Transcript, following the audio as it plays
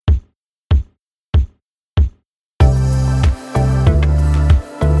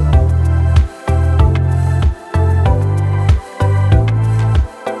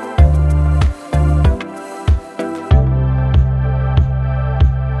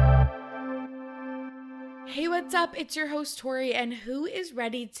Hey, what's up? It's your host, Tori, and who is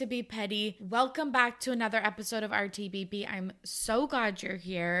ready to be petty? Welcome back to another episode of RTBP. I'm so glad you're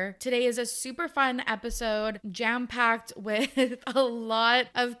here. Today is a super fun episode, jam-packed with a lot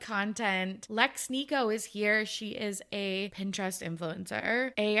of content. Lex Nico is here. She is a Pinterest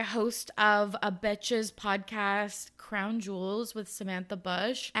influencer, a host of a Bitches podcast, Crown Jewels with Samantha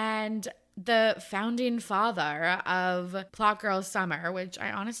Bush, and the founding father of Plot Girl Summer, which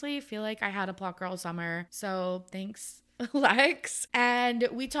I honestly feel like I had a Plot Girl Summer. So thanks, Lex. And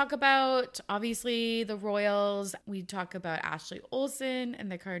we talk about obviously the royals. We talk about Ashley Olsen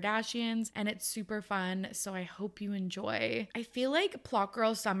and the Kardashians, and it's super fun. So I hope you enjoy. I feel like Plot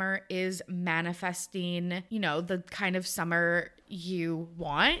Girl Summer is manifesting, the kind of summer you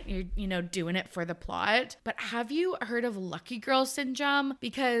want. You're doing it for the plot. But have you heard of Lucky Girl Syndrome?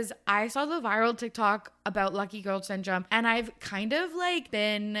 Because I saw the viral TikTok about Lucky Girl Syndrome and I've kind of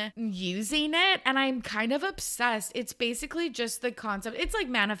been using it and I'm kind of obsessed. It's basically just the concept. It's like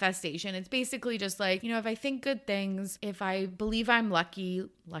manifestation. It's basically just if I think good things, if I believe I'm lucky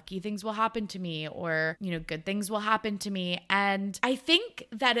things will happen to me, or, good things will happen to me. And I think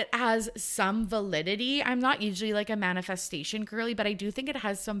that it has some validity. I'm not usually a manifestation girly, but I do think it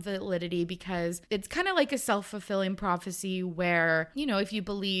has some validity because it's kind of like a self-fulfilling prophecy where, if you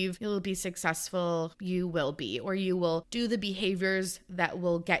believe you'll be successful, you will be, or you will do the behaviors that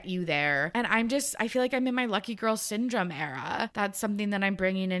will get you there. And I feel like I'm in my Lucky Girl Syndrome era. That's something that I'm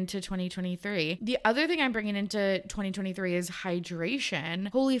bringing into 2023. The other thing I'm bringing into 2023 is hydration.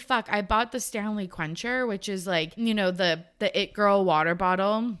 Holy fuck, I bought the Stanley Quencher, which is the It Girl water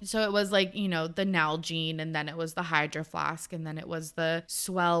bottle. So it was the Nalgene, and then it was the Hydro Flask, and then it was the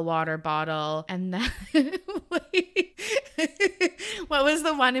Swell water bottle, and then what was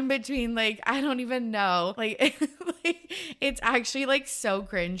the one in between? I don't even know. It's actually so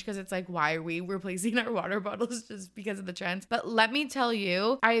cringe because it's why are we replacing our water bottles just because of the trends? But let me tell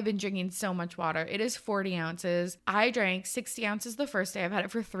you, I have been drinking so much water. It is 40 ounces. I drank 60 ounces the first day. I've had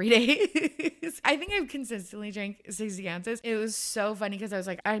it for 3 days. I think I've consistently drank 60 ounces. It was so funny because I was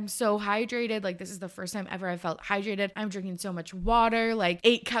I'm so hydrated. This is the first time ever I felt hydrated. I'm drinking so much water,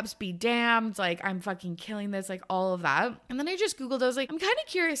 8 cups be damned. I'm fucking killing this, all of that. And then I just Googled, I was I'm kind of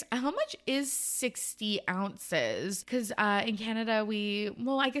curious, how much is 60 ounces? Because in Canada,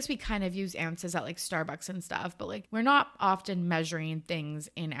 I guess we kind of use ounces at Starbucks and stuff, but we're not often measuring things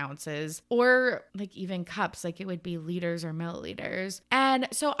in ounces or even cups. It would be liters or milliliters. And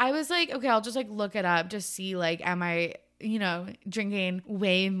so I was okay, I'll just look it up, just see am I drinking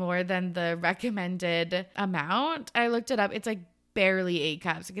way more than the recommended amount. I looked it up. It's barely 8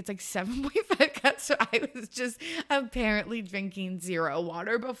 cups. It's 7.5 cups. So I was just apparently drinking 0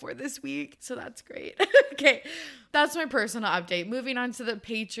 water before this week. So that's great. Okay. That's my personal update. Moving on to the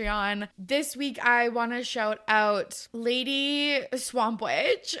Patreon. This week, I want to shout out Lady Swamp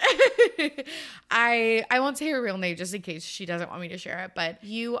Witch. I won't say her real name just in case she doesn't want me to share it, but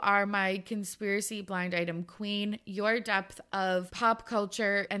you are my conspiracy blind item queen. Your depth of pop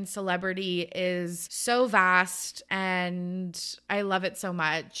culture and celebrity is so vast and I love it so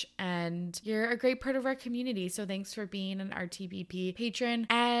much. And you're a great part of our community. So thanks for being an RTBP patron.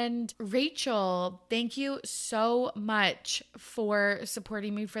 And Rachel, thank you so much for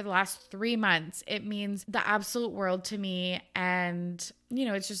supporting me for the last 3 months. It means the absolute world to me. And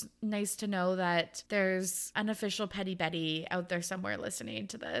it's just nice to know that there's an official Petty Betty out there somewhere listening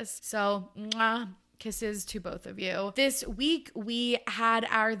to this. So, mwah. Kisses to both of you. This week, we had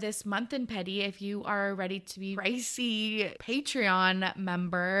our This Month in Petty. If you are ready to be pricey Patreon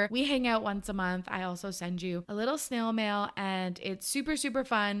member, we hang out once a month. I also send you a little snail mail and it's super, super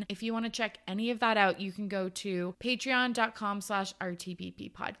fun. If you want to check any of that out, you can go to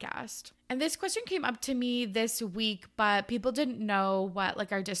patreon.com/RTBP podcast. And this question came up to me this week, but people didn't know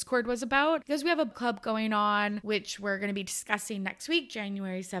what our Discord was about because we have a club going on, which we're going to be discussing next week,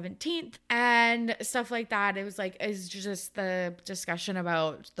 January 17th, and stuff like that. It was is just the discussion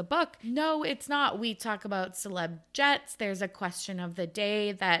about the book. No, it's not. We talk about celeb jets. There's a question of the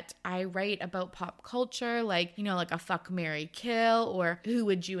day that I write about pop culture, a fuck, marry, kill, or who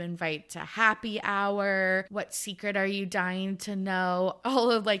would you invite to happy hour? What secret are you dying to know? All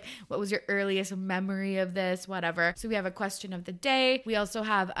of what was your earliest memory of this, whatever. So we have a question of the day. We also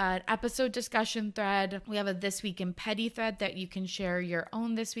have an episode discussion thread. We have a This Week in Petty thread that you can share your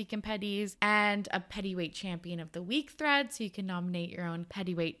own This Week in Petties, and a Pettyweight Champion of the Week thread, so you can nominate your own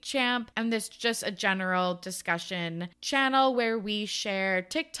Pettyweight champ. And this just a general discussion channel where we share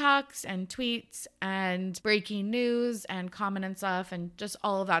TikToks and tweets and breaking news and comment and stuff and just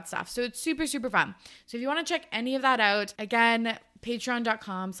all of that stuff. So it's super, super fun. So if you want to check any of that out, again,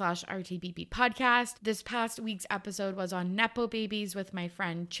 patreon.com/RTBP podcast. This past week's episode was on Nepo babies with my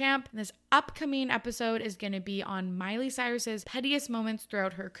friend Champ. This upcoming episode is going to be on Miley Cyrus's pettiest moments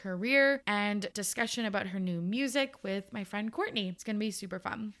throughout her career and discussion about her new music with my friend Courtney. It's going to be super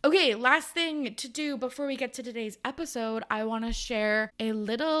fun. Okay, last thing to do before we get to today's episode, I want to share a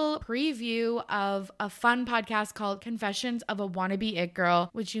little preview of a fun podcast called Confessions of a Wannabe It Girl,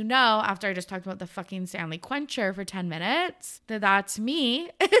 which you know, after I just talked about the fucking Stanley Quencher for 10 minutes, that's me.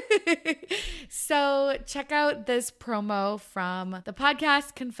 So check out this promo from the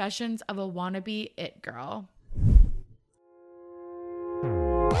podcast Confessions of a Wannabe It Girl.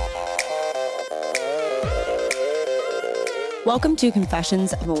 Welcome to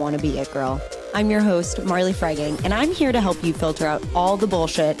Confessions of a Wannabe It Girl. I'm your host, Marley Fregging, and I'm here to help you filter out all the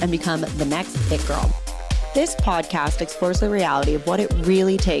bullshit and become the next It Girl. This podcast explores the reality of what it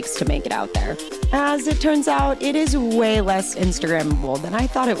really takes to make it out there. As it turns out, it is way less Instagrammable than I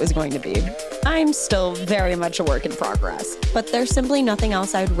thought it was going to be. I'm still very much a work in progress, but there's simply nothing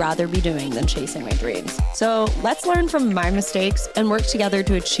else I'd rather be doing than chasing my dreams. So let's learn from my mistakes and work together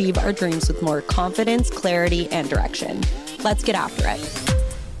to achieve our dreams with more confidence, clarity, and direction. Let's get after it.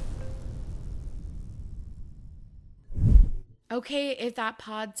 Okay, if that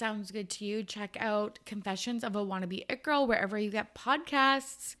pod sounds good to you, check out Confessions of a Wannabe It Girl wherever you get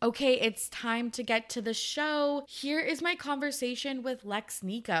podcasts. Okay, it's time to get to the show. Here is my conversation with Lex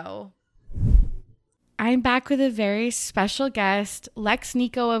Nico. I'm back with a very special guest, Lex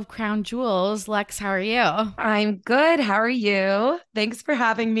Nico of Crown Jewels. Lex, how are you? I'm good. How are you? Thanks for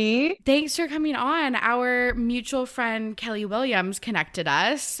having me. Thanks for coming on. Our mutual friend Kelly Williams connected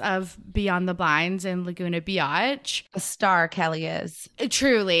us of Beyond the Blinds in Laguna Beach. A star, Kelly is.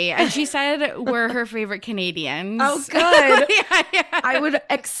 Truly. And she said we're her favorite Canadians. Oh, good. Yeah. I would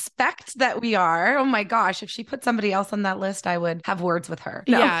expect that we are. Oh my gosh. If she put somebody else on that list, I would have words with her.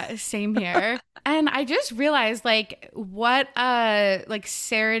 No. Yeah, same here. And I just realized what a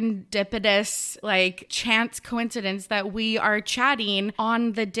serendipitous chance coincidence that we are chatting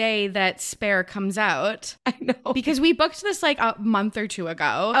on the day that Spare comes out. I know. Because we booked this a month or two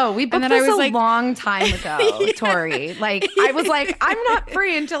ago. Oh, we booked this a long time ago, Yeah. Tori. I was like, I'm not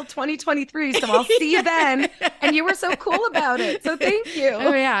free until 2023, so I'll see you then. And you were so cool about it. So thank you.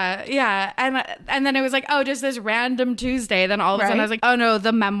 Oh, yeah. Yeah. And then it was just this random Tuesday. Then all of a sudden I was like, oh no,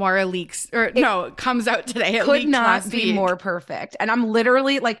 the memoir leaks. It comes out today. It could not be more perfect. And I'm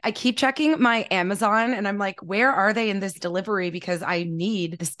literally I keep checking my Amazon and I'm like, where are they in this delivery? Because I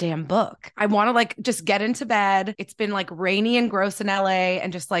need this damn book. I want to just get into bed. It's been rainy and gross in LA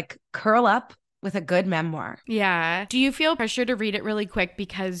and just curl up with a good memoir. Yeah. Do you feel pressure to read it really quick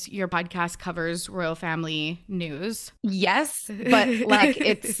because your podcast covers royal family news? Yes, but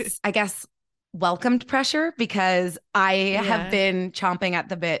it's, I guess, welcomed pressure because I have been chomping at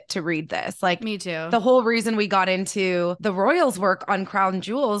the bit to read this. Me too. The whole reason we got into the Royals work on Crown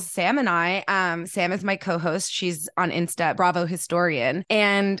Jewels, Sam and I, Sam is my co-host. She's on Insta, Bravo Historian.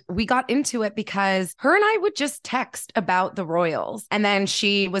 And we got into it because her and I would just text about the Royals. And then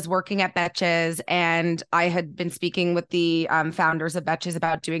she was working at Betches and I had been speaking with the founders of Betches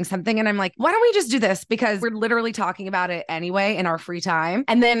about doing something. And I'm like, why don't we just do this? Because we're literally talking about it anyway in our free time.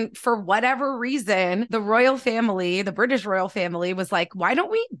 And then for whatever reason, the royal family, the British royal family was like, why don't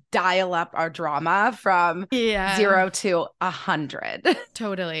we dial up our drama from 0 to 100?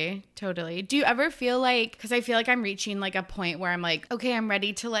 Totally. Do you ever feel because I feel I'm reaching a point where I'm okay, I'm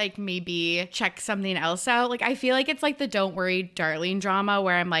ready to maybe check something else out. I feel it's the Don't Worry Darling drama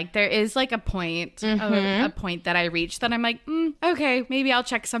where I'm there is a point, a point that I reach that I'm okay, maybe I'll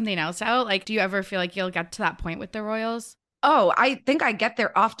check something else out. Do you ever feel you'll get to that point with the royals? Oh, I think I get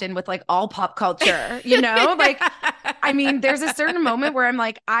there often with all pop culture, I mean, there's a certain moment where I'm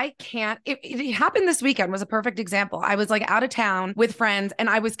I can't, it happened this weekend was a perfect example. I was out of town with friends and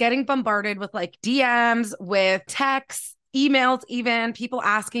I was getting bombarded with DMs, with texts, emails, even people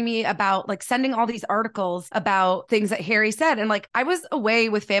asking me about sending all these articles about things that Harry said. And I was away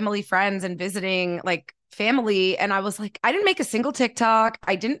with family, friends and visiting family. And I was I didn't make a single TikTok.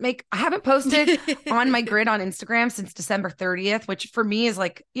 I haven't posted on my grid on Instagram since December 30th, which for me is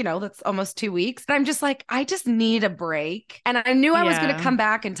that's almost 2 weeks. And I'm just I just need a break. And I knew I was going to come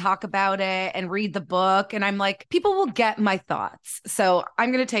back and talk about it and read the book. And I'm people will get my thoughts. So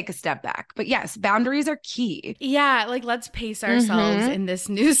I'm going to take a step back. But yes, boundaries are key. Yeah. Let's pace ourselves in this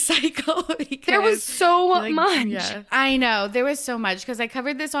news cycle. There was so much. Yeah. I know. There was so much because I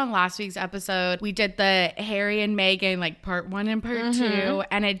covered this on last week's episode. We did the the Harry and Meghan like part 1 and part 2,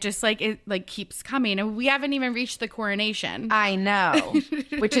 and it just like it like keeps coming, and we haven't even reached the coronation. I know,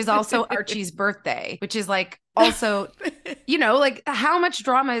 which is also Archie's birthday, which is like also, you know, like how much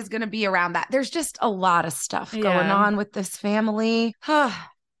drama is going to be around that. There's just a lot of stuff going on with this family.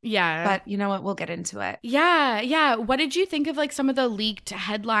 Yeah. But you know what? We'll get into it. Yeah. What did you think of like some of the leaked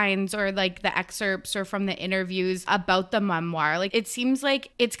headlines or like the excerpts or from the interviews about the memoir? Like it seems like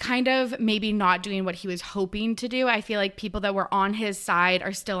it's kind of maybe not doing what he was hoping to do. I feel like people that were on his side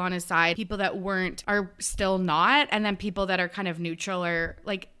are still on his side. People that weren't are still not. And then people that are kind of neutral are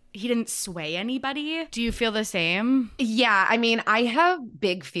like, he didn't sway anybody. Do you feel the same? Yeah. I mean, I have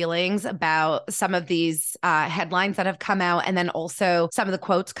big feelings about some of these headlines that have come out, and then also some of the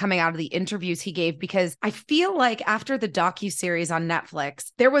quotes coming out of the interviews he gave, because I feel like after the docuseries on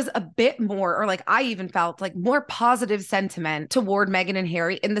Netflix, there was a bit more, or like I even felt like more positive sentiment toward Meghan and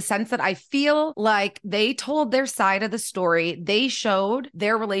Harry, in the sense that I feel like they told their side of the story. They showed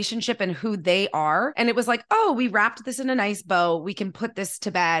their relationship and who they are. And it was like, oh, we wrapped this in a nice bow. We can put this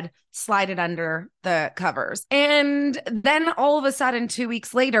to bed, slide it under the covers. And then all of a sudden, 2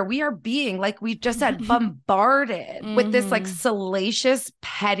 weeks later, we are being, like we just said, bombarded with this like salacious,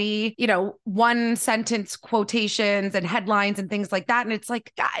 petty, you know, 1-sentence quotations and headlines and things like that. And it's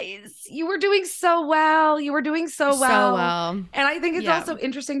like, guys, you were doing so well. You were doing so well. And I think it's also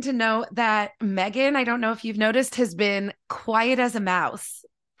interesting to note that Meghan, I don't know if you've noticed, has been quiet as a mouse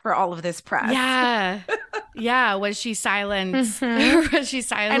for all of this press. Yeah. Was she silent? Was she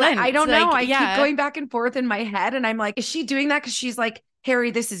silent? And I don't know. I keep going back and forth in my head, and I'm like, is she doing that because she's like, Harry,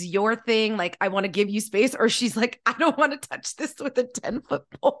 this is your thing. Like, I want to give you space. Or she's like, I don't want to touch this with a 10-foot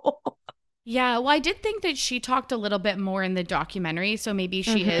pole. Yeah, well, I did think that she talked a little bit more in the documentary, so maybe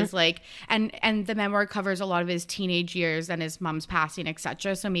she is like, and the memoir covers a lot of his teenage years and his mom's passing,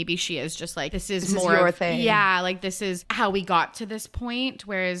 etc. So maybe she is just like, this is more your thing. Yeah, like this is how we got to this point,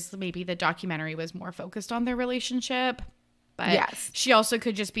 whereas maybe the documentary was more focused on their relationship. But she also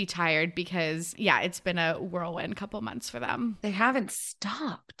could just be tired because, it's been a whirlwind couple months for them. They haven't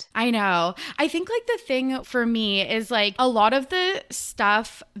stopped. I know. I think like the thing for me is like a lot of the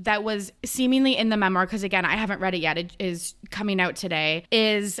stuff that was seemingly in the memoir, because again, I haven't read it yet, it is coming out today,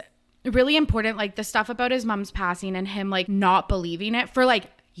 is really important. Like the stuff about his mom's passing and him like not believing it for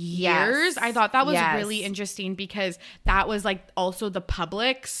like years. I thought that was really interesting, because that was like also the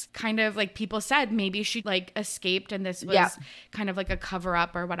public's kind of like, people said maybe she like escaped and this was kind of like a cover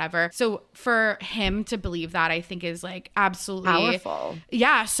up or whatever. So for him to believe that, I think is like absolutely powerful.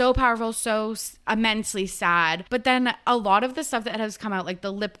 Yeah, so powerful, so immensely sad. But then a lot of the stuff that has come out, like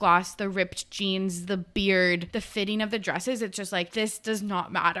the lip gloss, the ripped jeans, the beard, the fitting of the dresses, it's just like, this does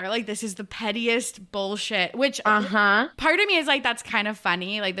not matter. Like this is the pettiest bullshit, which part of me is like, that's kind of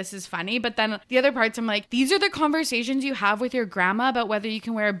funny. Like this is funny. But then the other parts, I'm like, these are the conversations you have with your grandma about whether you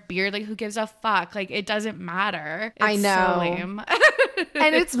can wear a beard. Like who gives a fuck? Like it doesn't matter. It's I know. So lame.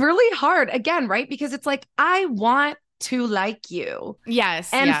 And it's really hard again, right? Because it's like, I want to like you.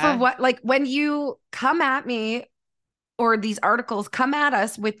 Yes. And for what, like when you come at me, or these articles come at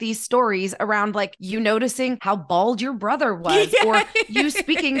us with these stories around like you noticing how bald your brother was, or you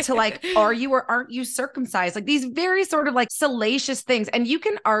speaking to like, are you or aren't you circumcised? Like these very sort of like salacious things. And you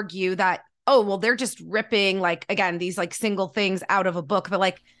can argue that, oh, well, they're just ripping like, again, these like single things out of a book, but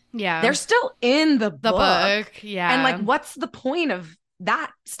like, they're still in the book. Yeah. And like, what's the point of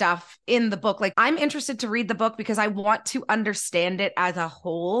that stuff in the book? Like, I'm interested to read the book because I want to understand it as a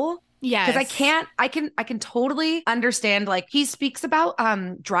whole. Yeah. Because I can totally understand, like he speaks about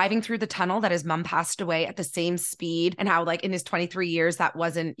driving through the tunnel that his mom passed away at the same speed, and how like in his 23 years that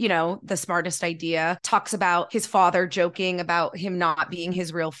wasn't, you know, the smartest idea. Talks about his father joking about him not being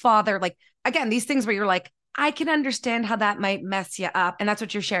his real father. Like again, these things where you're like, I can understand how that might mess you up, and that's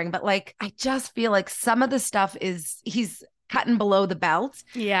what you're sharing. But like, I just feel like some of the stuff he's cutting below the belt,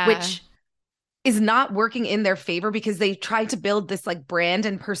 which is not working in their favor, because they tried to build this like brand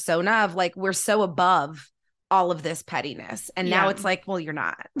and persona of like, we're so above all of this pettiness. And now it's like, well, you're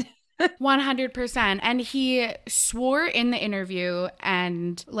not. 100%. And he swore in the interview,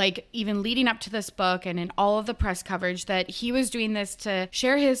 and like even leading up to this book and in all of the press coverage, that he was doing this to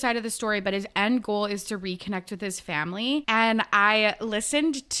share his side of the story, but his end goal is to reconnect with his family. And I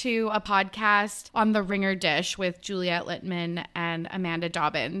listened to a podcast on the Ringer Dish with Juliet Littman and Amanda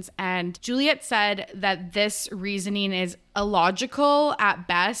Dobbins, and Juliet said that this reasoning is illogical at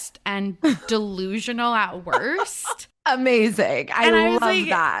best and delusional at worst. Amazing. I was love like,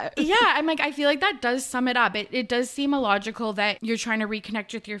 that. yeah, I'm like, I feel like that does sum it up. It does seem illogical that you're trying to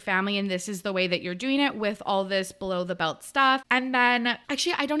reconnect with your family and this is the way that you're doing it with all this below the belt stuff. And then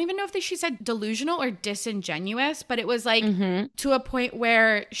actually, I don't even know if she said delusional or disingenuous, but it was like to a point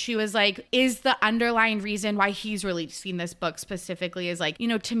where she was like, is the underlying reason why he's releasing this book specifically is like, you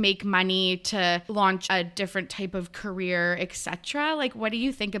know, to make money, to launch a different type of career, etc. Like, what do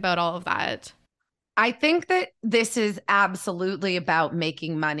you think about all of that? I think that this is absolutely about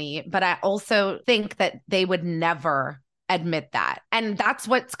making money, but I also think that they would never admit that. And that's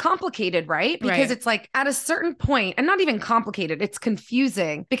what's complicated, right? Because it's like at a certain point, and not even complicated, it's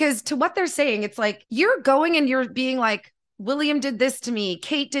confusing because to what they're saying, it's like you're going and you're being like, William did this to me,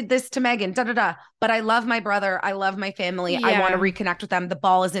 Kate did this to Megan, da da da. But I love my brother. I love my family. I want to reconnect with them. The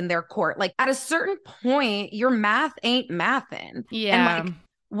ball is in their court. Like at a certain point, your math ain't mathin'. Yeah. And like,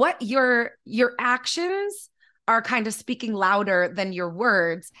 what your actions are kind of speaking louder than your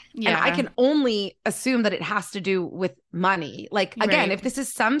words. Yeah. And I can only assume that it has to do with money. Like, again, if this is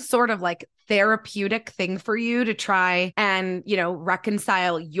some sort of like therapeutic thing for you to try and, you know,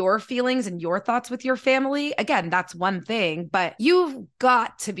 reconcile your feelings and your thoughts with your family, again, that's one thing, but you've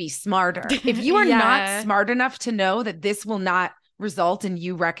got to be smarter. If you are not smart enough to know that this will not result in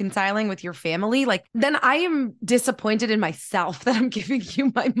you reconciling with your family, like then I am disappointed in myself that I'm giving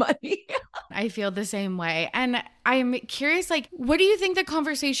you my money. I feel the same way. And I'm curious, like, what do you think the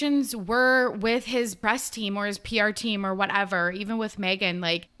conversations were with his press team or his PR team or whatever, even with Megan,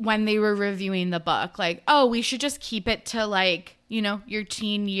 like when they were reviewing the book, like, oh, we should just keep it to like, you know, your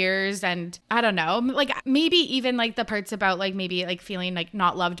teen years. And I don't know, like maybe even like the parts about like maybe like feeling like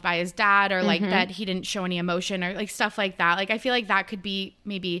not loved by his dad or like that he didn't show any emotion or like stuff like that. Like I feel like that could be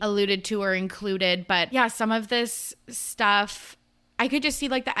maybe alluded to or included. But yeah, some of this stuff, I could just see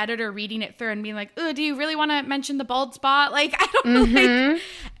like the editor reading it through and being like, oh, do you really want to mention the bald spot? Like, I don't know. Like,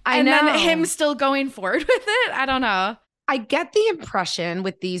 and then him still going forward with it. I don't know. I get the impression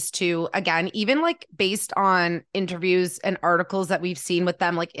with these two, again, even like based on interviews and articles that we've seen with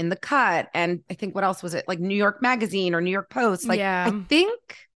them, like in The Cut. And I think what else was it? Like New York Magazine or New York Post. Like, I think,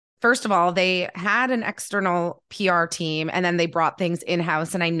 first of all, they had an external PR team and then they brought things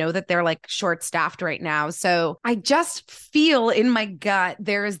in-house. And I know that they're like short-staffed right now. So I just feel in my gut,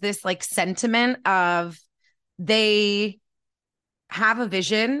 there is this like sentiment of they have a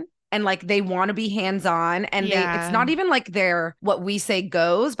vision and like they want to be hands-on and it's not even like they're what we say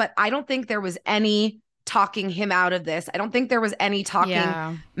goes, but I don't think there was any talking him out of this. I don't think there was any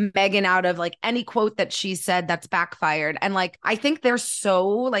talking Megan out of like any quote that she said that's backfired. And like, I think they're so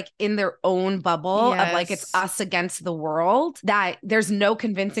like in their own bubble of like, it's us against the world that there's no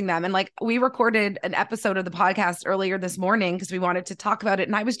convincing them. And like, we recorded an episode of the podcast earlier this morning because we wanted to talk about it.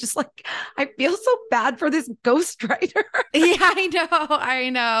 And I was just like, I feel so bad for this ghostwriter. Yeah, I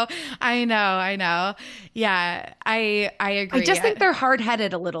know. Yeah, I agree. I just think they're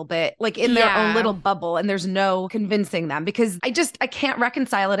hard-headed a little bit, like in their own little bubble. And there's no convincing them because I can't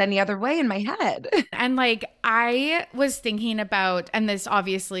reconcile it any other way in my head. And like, I was thinking about, and this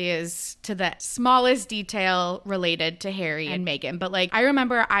obviously is to the smallest detail related to Harry and Meghan, but like, I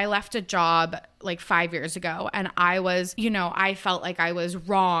remember I left a job like 5 years ago and I was, you know, I felt like I was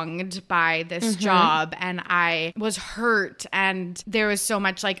wronged by this job and I was hurt and there was so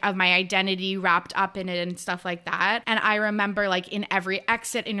much like of my identity wrapped up in it and stuff like that. And I remember like in every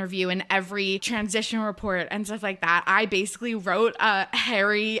exit interview and every transition report and stuff like that, I basically wrote a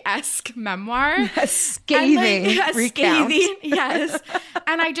Harry-esque memoir. A scathing recount. Yes.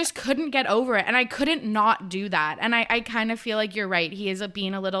 And I just couldn't get over it. And I couldn't not do that. And I kind of feel like you're right. He is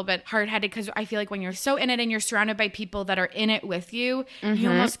being a little bit hard-headed because I feel like when you're so in it and you're surrounded by people that are in it with you, you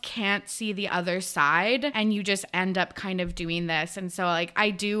almost can't see the other side and you just end up kind of doing this. And so like,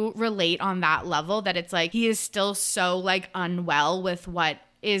 I do relate on that level that it's like, he is still so like unwell with what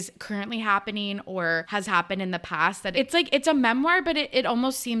is currently happening or has happened in the past that it's like, it's a memoir, but it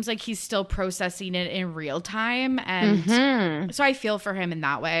almost seems like he's still processing it in real time. And so I feel for him in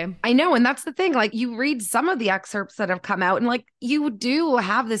that way. I know. And that's the thing. Like you read some of the excerpts that have come out and like you do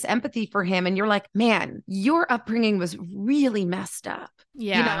have this empathy for him and you're like, man, your upbringing was really messed up.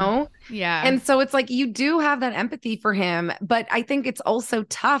 Yeah. You know? Yeah. And so it's like you do have that empathy for him, but I think it's also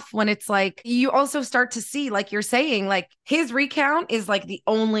tough when it's like you also start to see, like you're saying, like his recount is like the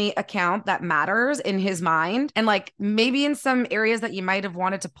only account that matters in his mind. And like maybe in some areas that you might have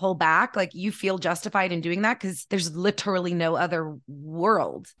wanted to pull back, like you feel justified in doing that because there's literally no other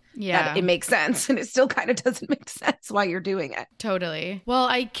world. Yeah. That it makes sense. And it still kind of doesn't make sense why you're doing it. Totally. Well,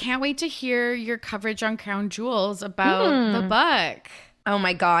 I can't wait to hear your coverage on Crown Jewels about the book. Oh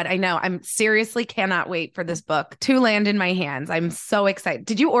my God. I know. I'm seriously cannot wait for this book to land in my hands. I'm so excited.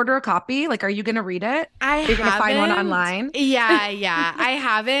 Did you order a copy? Like, are you going to read it? I You're going to find one haven't. online? Yeah. I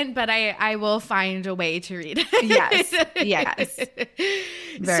haven't, but I will find a way to read it. Yes.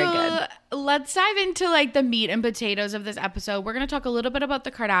 Very good. Let's dive into like the meat and potatoes of this episode. We're going to talk a little bit about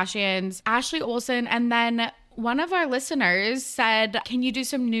the Kardashians, Ashley Olsen, and then one of our listeners said, can you do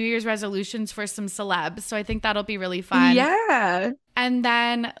some New Year's resolutions for some celebs? So I think that'll be really fun. Yeah. And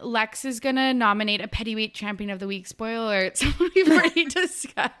then Lex is going to nominate a Pettyweight Champion of the Week. Spoiler alert, someone we've already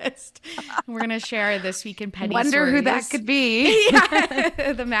discussed. We're going to share this week in Petty Wonder stories. who that could be.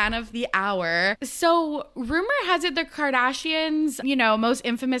 Yeah, the man of the hour. So rumor has it the Kardashians, most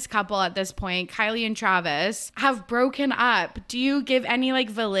infamous couple at this point, Kylie and Travis, have broken up. Do you give any like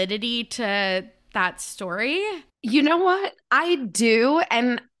validity to that story? You know what? I do.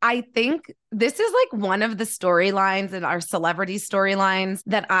 And I think this is like one of the storylines in our celebrity storylines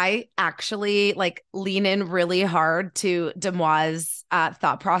that I actually like lean in really hard to Demois'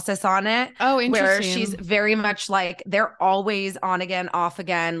 thought process on it. Oh, interesting. Where she's very much like, they're always on again, off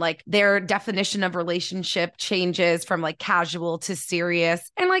again. Like their definition of relationship changes from like casual to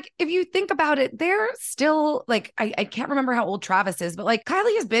serious. And like, if you think about it, they're still like, I can't remember how old Travis is, but like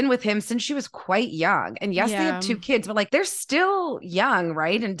Kylie has been with him since she was quite young. And yes, they have 2 kids, but like they're still young,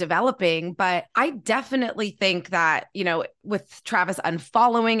 right? And developing. But I definitely think that, with Travis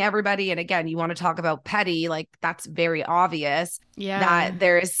unfollowing everybody, and again, you want to talk about petty, like that's very obvious that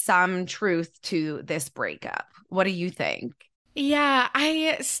there is some truth to this breakup. What do you think? Yeah,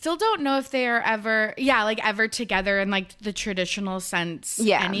 I still don't know if they are ever together in like the traditional sense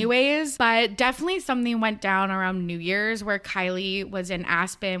anyways, but definitely something went down around New Year's where Kylie was in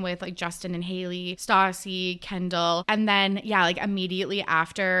Aspen with like Justin and Haley, Stassi, Kendall, and then like immediately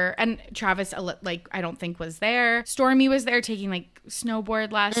after, and Travis like I don't think was there. Stormy was there taking like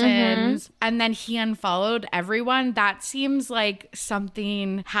snowboard lessons, and then he unfollowed everyone. That seems like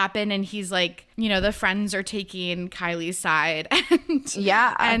something happened, and he's like, the friends are taking Kylie's side.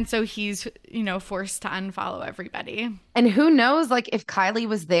 And so he's, forced to unfollow everybody. And who knows, like, if Kylie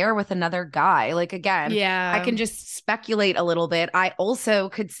was there with another guy, like, again, I can just speculate a little bit. I also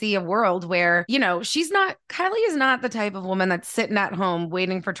could see a world where, Kylie is not the type of woman that's sitting at home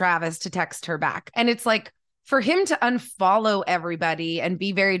waiting for Travis to text her back. And it's like, for him to unfollow everybody and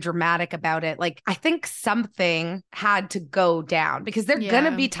be very dramatic about it, like, I think something had to go down because they're going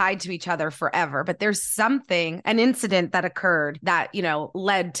to be tied to each other forever. But there's an incident that occurred that,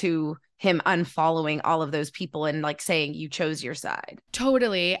 led to him unfollowing all of those people and like saying you chose your side.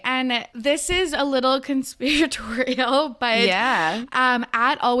 Totally. And this is a little conspiratorial, but at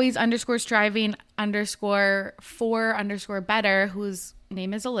always_striving_for_better, who's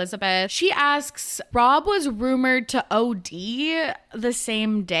name is Elizabeth. She asks, Rob was rumored to OD the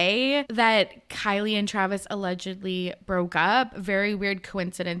same day that Kylie and Travis allegedly broke up. Very weird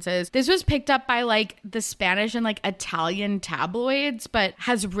coincidences. This was picked up by like the Spanish and like Italian tabloids, but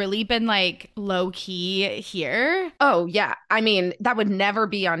has really been like low key here. Oh yeah. I mean, that would never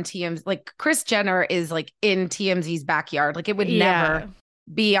be on TMZ. Like Kris Jenner is like in TMZ's backyard. Like it would never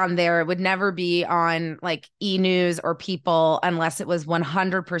be on there. It would never be on like E! News or People unless it was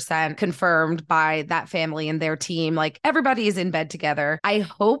 100% confirmed by that family and their team. Like everybody is in bed together. I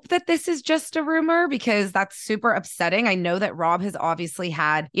hope that this is just a rumor because that's super upsetting. I know that Rob has obviously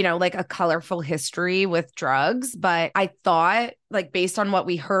had, like a colorful history with drugs, but I thought like based on what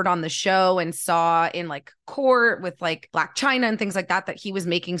we heard on the show and saw in like court with like Blac Chyna and things like that, that he was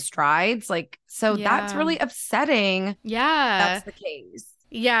making strides. Like, so that's really upsetting. Yeah. That's the case.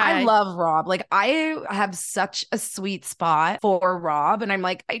 Yeah. I love Rob. Like I have such a sweet spot for Rob. And I'm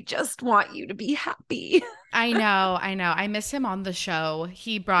like, I just want you to be happy. I know. I miss him on the show.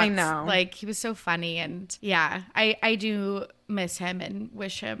 He brought, like, he was so funny. And yeah, I do miss him and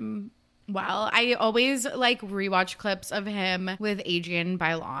wish him well. I always like rewatch clips of him with Adrienne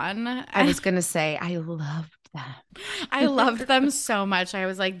Bailon. I was going to say, I loved them. I loved them so much. I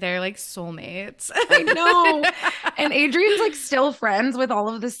was like, they're like soulmates. I know. And Adrienne's like still friends with all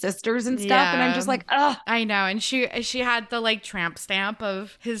of the sisters and stuff. Yeah. And I'm just like, ugh. I know. And she had the like tramp stamp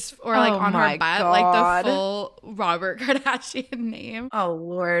of his, or like on her butt, like the full Robert Kardashian name. Oh,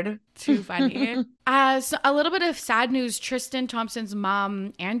 Lord. Too funny. So a little bit of sad news. Tristan Thompson's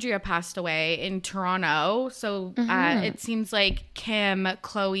mom, Andrea, passed away in Toronto. So it seems like Kim,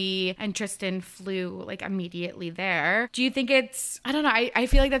 Khloe, and Tristan flew like immediately there. Do you think it's, I don't know, I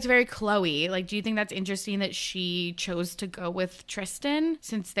feel like that's very Khloe. Like, do you think that's interesting that she chose to go with Tristan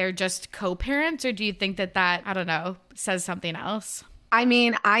since they're just co-parents? Or do you think that I don't know, says something else? I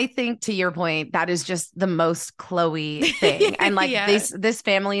mean, I think to your point, that is just the most Chloe thing. And like Yeah. this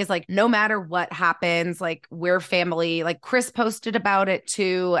family is like, no matter what happens, like we're family. Like Chris posted about it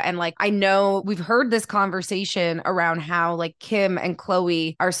too. And like I know we've heard this conversation around how like Kim and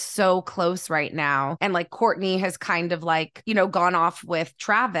Chloe are so close right now. And like Kourtney has kind of like, you know, gone off with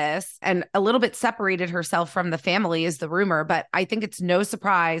Travis and a little bit separated herself from the family is the rumor. But I think it's no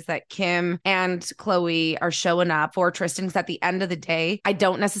surprise that Kim and Chloe are showing up for Tristan, because at the end of the day, I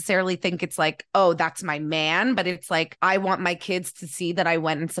don't necessarily think it's like, oh, that's my man, but it's like, I want my kids to see that I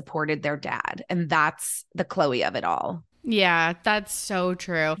went and supported their dad. And that's the Chloe of it all. Yeah, that's so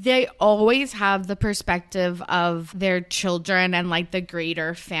true. They always have the perspective of their children and like the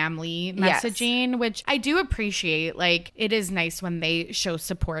greater family messaging, which I do appreciate. Like, it is nice when they show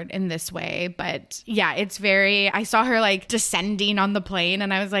support in this way. But yeah, it's very, I saw her like descending on the plane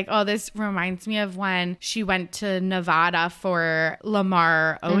and I was like, oh, this reminds me of when she went to Nevada for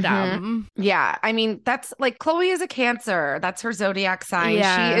Lamar Odom. Mm-hmm. Yeah. I mean, that's like Chloe is a Cancer. That's her zodiac sign.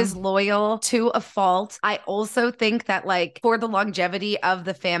 Yeah. She is loyal to a fault. I also think that like for the longevity of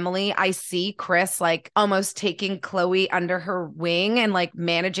the family, I see Chris like almost taking Chloe under her wing and like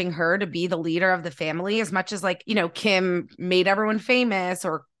managing her to be the leader of the family, as much as like, you know, Kim made everyone famous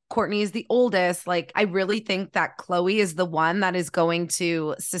or Kourtney is the oldest. Like, I really think that Chloe is the one that is going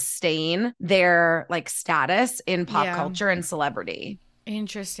to sustain their like status in pop culture and celebrity.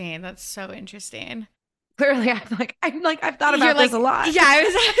 Interesting. That's so interesting. Clearly, I've thought about this a lot. Yeah, I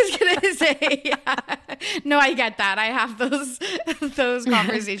was gonna say, yeah. No, I get that. I have those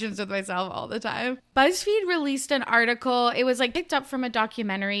conversations with myself all the time. BuzzFeed released an article. It was like picked up from a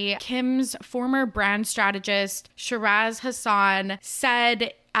documentary. Kim's former brand strategist, Shiraz Hassan,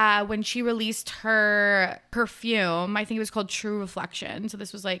 said when she released her perfume, I think it was called True Reflection. So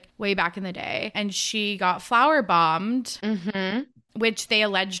this was like way back in the day. And she got flower bombed. Mm-hmm. Which they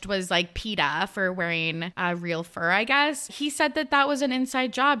alleged was like PETA for wearing real fur, I guess. He said that that was an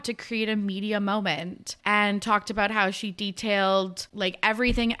inside job to create a media moment and talked about how she detailed like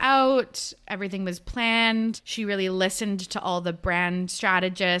everything out. Everything was planned. She really listened to all the brand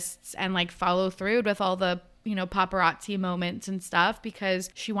strategists and like follow through with all the, you know, paparazzi moments and stuff because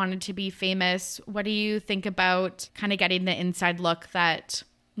she wanted to be famous. What do you think about kind of getting the inside look that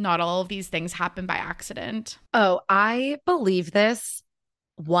not all of these things happen by accident? Oh, I believe this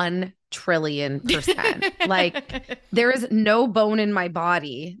 1 trillion %. Like, there is no bone in my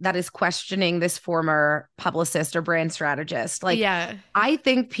body that is questioning this former publicist or brand strategist. Like, yeah. I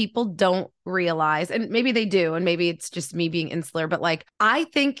think people don't realize, and maybe they do, and maybe it's just me being insular, but like, I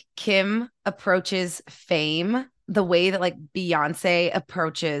think Kim approaches fame the way that like Beyonce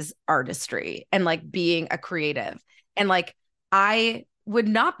approaches artistry and like being a creative. And like, I would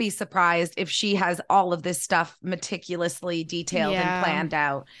not be surprised if she has all of this stuff meticulously detailed and planned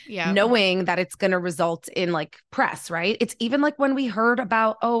out, knowing that it's going to result in like press, right? It's even like when we heard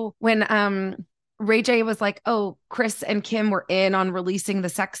about, when Ray J was like, oh, Chris and Kim were in on releasing the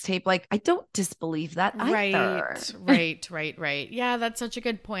sex tape. Like, I don't disbelieve that either. Right. Yeah, that's such a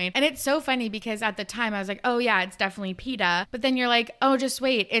good point. And it's so funny because at the time I was like, oh yeah, it's definitely PETA. But then you're like, oh, just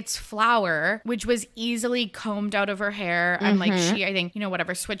wait, it's Flower, which was easily combed out of her hair. And like she, I think, you know,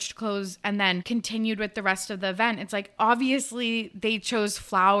 whatever, switched clothes and then continued with the rest of the event. It's like, obviously they chose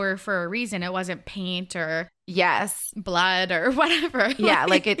Flower for a reason. It wasn't paint or blood or whatever. Yeah,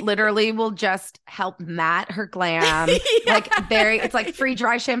 like it literally will just help matte her glam. Like it's like free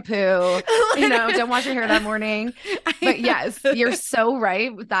dry shampoo. You know, don't wash your hair that morning. But yes, you're so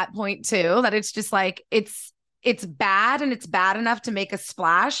right with that point too, that it's just like it's bad and it's bad enough to make a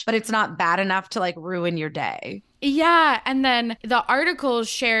splash, but it's not bad enough to like ruin your day. Yeah. And then the article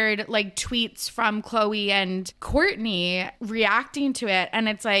shared like tweets from Chloe and Kourtney reacting to it. And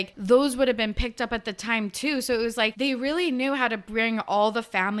it's like, those would have been picked up at the time too. So it was like, they really knew how to bring all the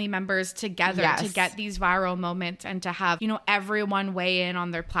family members together to get these viral moments and to have, you know, everyone weigh in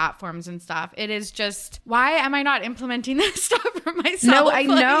on their platforms and stuff. It is just, why am I not implementing this stuff for myself? No, I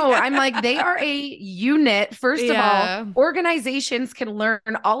know. I'm like, they are a unit. First of all, organizations can learn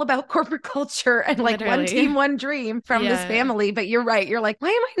all about corporate culture and like one team, one dream from this family. But you're right. You're like, why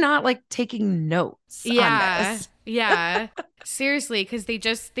am I not like taking notes on this? Yeah. Seriously, because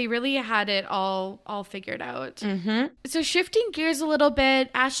they really had it all figured out. Mm-hmm. So shifting gears a little bit,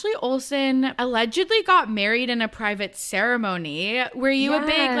 Ashley Olsen allegedly got married in a private ceremony. Were you a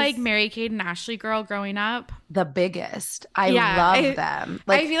big like Mary-Kate and Ashley girl growing up? The biggest. I love them.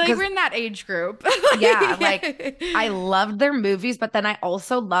 Like, I feel like we're in that age group. Like I loved their movies, but then I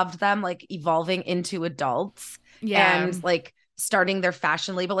also loved them like evolving into adults. Yeah. And like starting their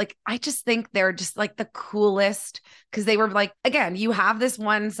fashion label. Like, I just think they're just like the coolest because they were like, again, you have this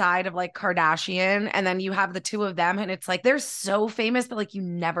one side of like Kardashian and then you have the two of them. And it's like, they're so famous, but like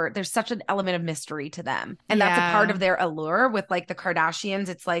there's such an element of mystery to them. And that's a part of their allure with like the Kardashians.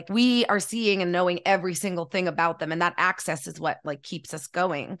 It's like, we are seeing and knowing every single thing about them. And that access is what like keeps us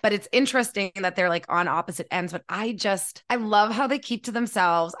going. But it's interesting that they're like on opposite ends. But I love how they keep to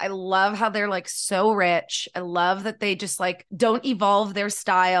themselves. I love how they're like so rich. I love that they just like don't evolve their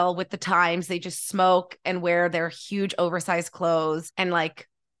style with the times. They just smoke and wear their huge oversized clothes and like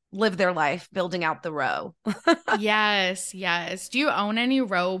live their life building out the Row. Yes. Do you own any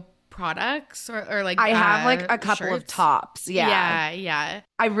Row products or like I have like a couple of tops. Yeah.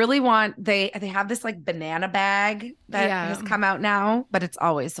 I really want they have this like banana bag that has come out now, but it's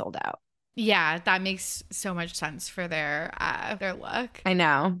always sold out. Yeah, that makes so much sense for their look. I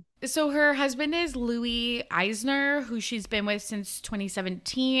know. So her husband is Louis Eisner, who she's been with since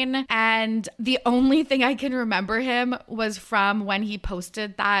 2017. And the only thing I can remember him was from when he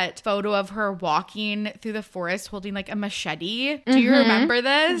posted that photo of her walking through the forest holding like a machete. Do you remember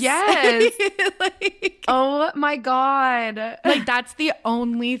this? Yes. Like, oh my God. Like that's the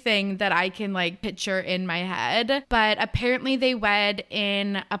only thing that I can like picture in my head. But apparently they wed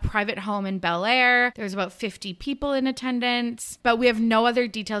in a private home in Bel Air. There's about 50 people in attendance, but we have no other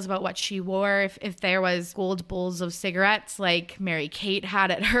details about what she wore, if there was gold bowls of cigarettes like Mary-Kate had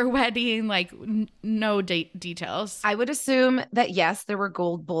at her wedding, like no details. I would assume that yes, there were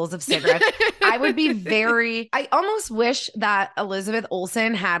gold bowls of cigarettes. I almost wish that Elizabeth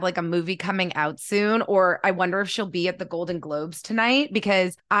Olsen had like a movie coming out soon, or I wonder if she'll be at the Golden Globes tonight,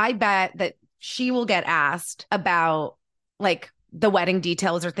 because I bet that she will get asked about like the wedding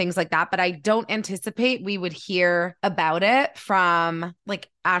details or things like that. But I don't anticipate we would hear about it from like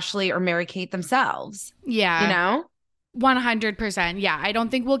Ashley or Mary-Kate themselves. Yeah. You know? 100%. Yeah. I don't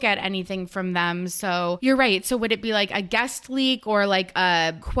think we'll get anything from them. So you're right. So would it be like a guest leak or like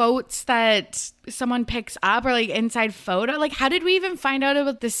quotes that someone picks up or like inside photo? Like how did we even find out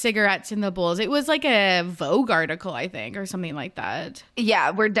about the cigarettes in the bowls? It was like a Vogue article, I think, or something like that.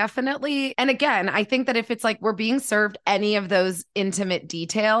 Yeah, we're definitely. And again, I think that if it's like we're being served any of those intimate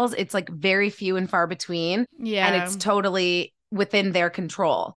details, it's like very few and far between. Yeah. And it's totally within their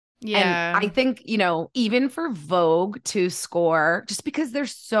control. Yeah. And I think, you know, even for Vogue to score, just because they're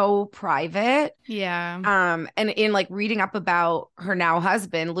so private. Yeah. And in like reading up about her now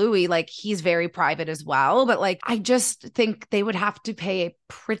husband, Louis, like he's very private as well. But like, I just think they would have to pay a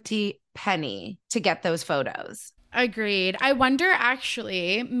pretty penny to get those photos. Agreed. I wonder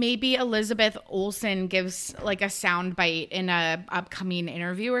actually, maybe Elizabeth Olsen gives like a soundbite in a upcoming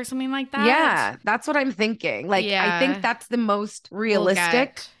interview or something like that. Yeah, that's what I'm thinking. Like, I think that's the most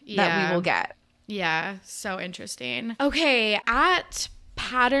realistic that we will get. Yeah, so interesting. Okay, at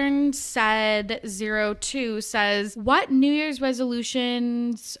Pattern said 02 says, what New Year's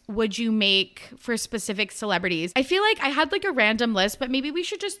resolutions would you make for specific celebrities? I feel like I had like a random list, but maybe we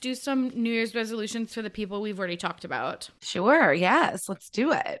should just do some New Year's resolutions for the people we've already talked about. Sure. Yes. Let's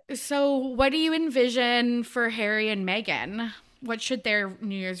do it. So what do you envision for Harry and Meghan? What should their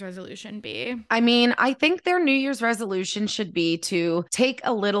New Year's resolution be? I mean, I think their New Year's resolution should be to take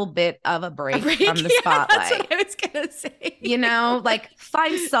a little bit of a break from the spotlight. That's what I was going to say. You know, like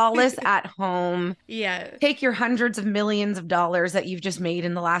find solace at home. Yeah. Take your hundreds of millions of dollars that you've just made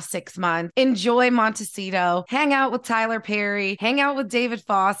in the last 6 months. Enjoy Montecito. Hang out with Tyler Perry. Hang out with David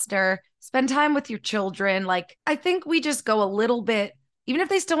Foster. Spend time with your children. Like, I think we just go a little bit, even if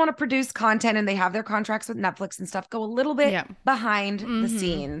they still want to produce content and they have their contracts with Netflix and stuff, go a little bit behind the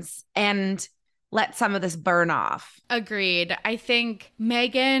scenes and let some of this burn off. Agreed. I think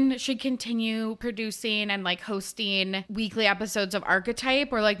Meghan should continue producing and like hosting weekly episodes of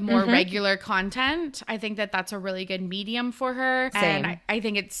Archetype or like more regular content. I think that that's a really good medium for her. Same. And I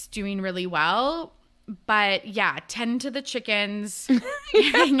think it's doing really well. But yeah, tend to the chickens,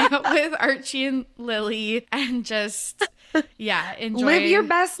 hang out with Archie and Lily, and just, enjoy. Live your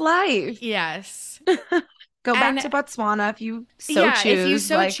best life. Yes. Go back to Botswana if you choose.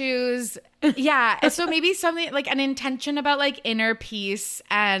 If you choose. Yeah. So maybe something like an intention about like inner peace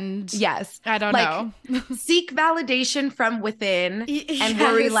and I don't know. Seek validation from within and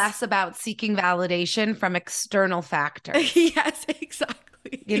worry less about seeking validation from external factors. Yes, exactly.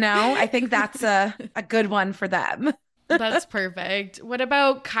 You know, I think that's a good one for them. That's perfect. What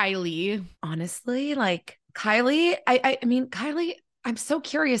about Kylie? Honestly, like Kylie, I mean, Kylie, I'm so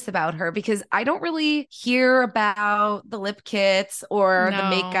curious about her because I don't really hear about the lip kits or the No.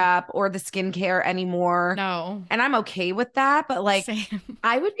 makeup or the skincare anymore. No. And I'm okay with that. But like, Same.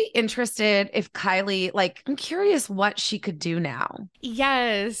 I would be interested if Kylie, like, I'm curious what she could do now.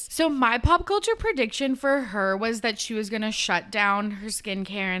 Yes. So my pop culture prediction for her was that she was going to shut down her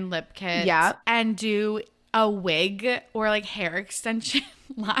skincare and lip kits Yeah. and do a wig or like hair extension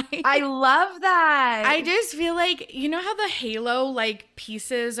line. I love that. I just feel like, you know how the halo like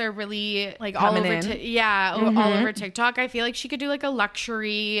pieces are really like Coming all over in. all over TikTok. I feel like she could do like a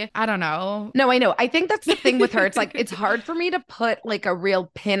luxury, I don't know. No, I know. I think that's the thing with her. It's like, it's hard for me to put like a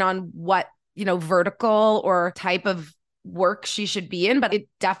real pin on what, vertical or type of work she should be in, but it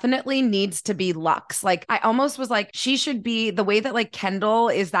definitely needs to be luxe. Like I almost was like, she should be the way that like Kendall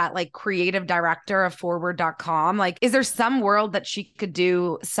is that like creative director of forward.com. Like, is there some world that she could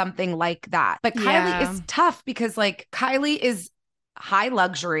do something like that? But Kylie is tough because like Kylie is high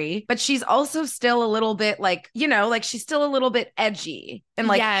luxury, but she's also still a little bit like, like she's still a little bit edgy and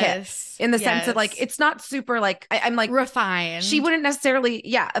like hip in the sense of like, it's not super like, I'm like refined. She wouldn't necessarily,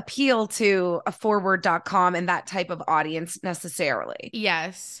 appeal to a forward.com and that type of audience necessarily.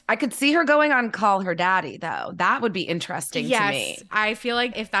 Yes. I could see her going on Call Her Daddy though. That would be interesting to me. I feel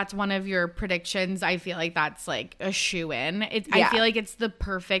like if that's one of your predictions, I feel like that's like a shoe-in. I feel like it's the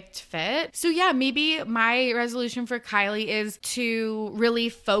perfect fit. So yeah, maybe my resolution for Kylie is to really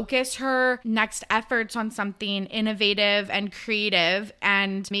focus her next efforts on something innovative and creative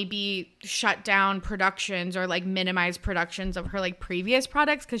and maybe shut down productions or like minimize productions of her like previous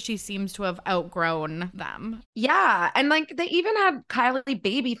products because she seems to have outgrown them. Yeah. And like they even had Kylie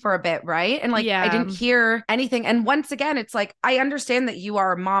Baby for a bit, right? And like I didn't hear anything. And once again, it's like I understand that you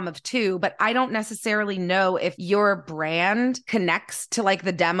are a mom of two, but I don't necessarily know if your brand connects to like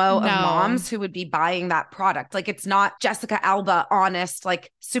the demo of moms who would be buying that product. Like it's not Jessica Alba honest,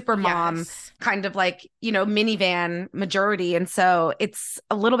 like super mom kind of like, minivan majority. And so it's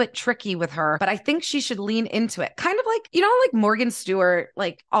a little bit tricky with her, but I think she should lean into it. Kind of like, like Morgan Stewart,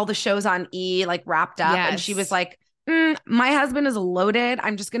 like all the shows on E, like wrapped up. And she was like, my husband is loaded.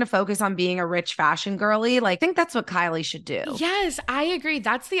 I'm just going to focus on being a rich fashion girly. Like, I think that's what Kylie should do. Yes, I agree.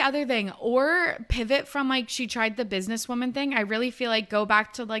 That's the other thing. Or pivot from like she tried the businesswoman thing. I really feel like go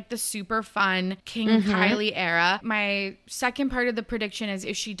back to like the super fun King Kylie era. My second part of the prediction is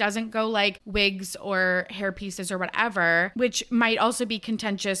if she doesn't go like wigs or hair pieces or whatever, which might also be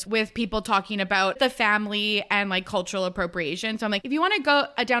contentious with people talking about the family and like cultural appropriation. So I'm like, if you want to go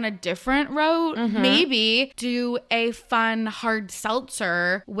down a different road, maybe do a fun hard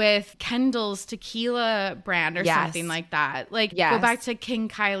seltzer with Kendall's tequila brand or something like that. Like go back to King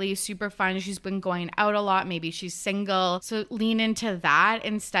Kylie, super fun. She's been going out a lot. Maybe she's single. So lean into that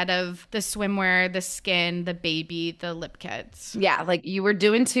instead of the swimwear, the skin, the baby, the lip kits. Yeah. Like you were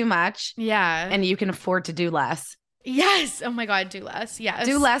doing too much. Yeah. And you can afford to do less. Yes. Oh my God. Do less. Yes.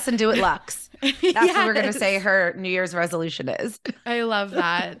 Do less and do it luxe. That's what we're going to say her New Year's resolution is. I love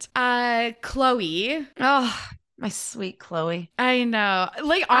that. Chloe. Oh, my sweet Chloe. I know.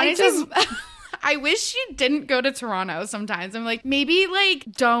 Like, honestly, I wish she didn't go to Toronto sometimes. I'm like, maybe like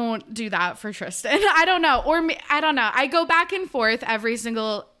don't do that for Tristan. I don't know. Or I don't know. I go back and forth every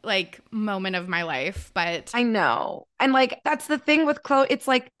single like moment of my life, but I know. And like, that's the thing with Chloe. It's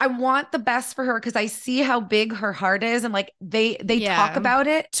like, I want the best for her because I see how big her heart is. And like, they talk about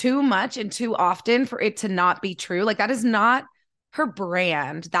it too much and too often for it to not be true. Like that is not her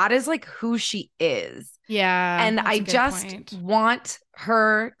brand. That is like who she is. Yeah. And I just want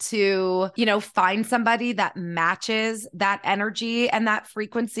her to, find somebody that matches that energy and that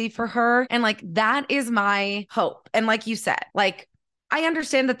frequency for her. And like, that is my hope. And like you said, like, I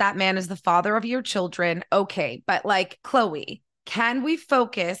understand that man is the father of your children. Okay. But like, Chloe, can we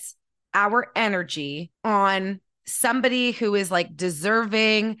focus our energy on somebody who is like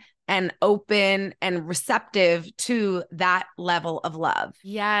deserving and open and receptive to that level of love?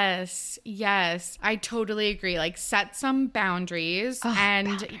 Yes. I totally agree. Like set some boundaries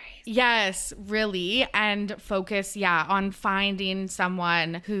yes, really. And focus, on finding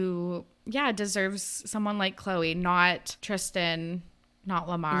someone who, deserves someone like Chloe, not Tristan, not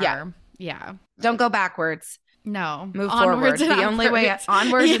Lamar. Yeah. Don't go backwards. No. Move forward. The only way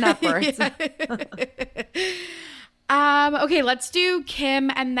onwards and upwards. Okay, let's do Kim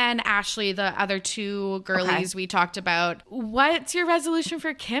and then Ashley, the other two girlies we talked about. What's your resolution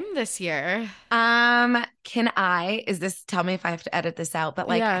for Kim this year? Tell me if I have to edit this out, but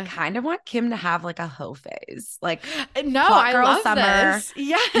like, I kind of want Kim to have like a hoe phase. Like, no, I love summer. This.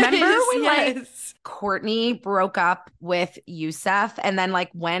 Yes. Remember when like Courtney broke up with Youssef and then like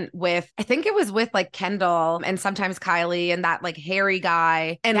went with, I think it was with like Kendall and sometimes Kylie and that like Harry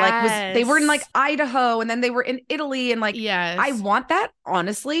guy. And like they were in like Idaho and then they were in Italy and like, I want that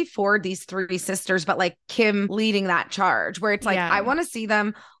honestly for these three sisters, but like Kim leading that charge where it's like, I want to see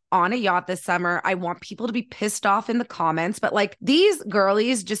them on a yacht this summer. I want people to be pissed off in the comments, but like these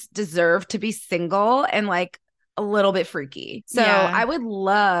girlies just deserve to be single and like a little bit freaky. So I would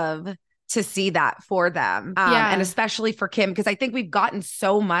love to see that for them. And especially for Kim, because I think we've gotten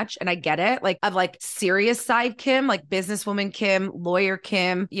so much, and I get it, like of like serious side Kim, like businesswoman Kim, lawyer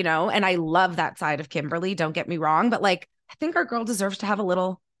Kim, you know, and I love that side of Kimberly, don't get me wrong, but like, I think our girl deserves to have a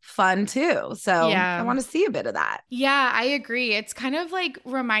little fun too. So I want to see a bit of that. Yeah, I agree. It's kind of like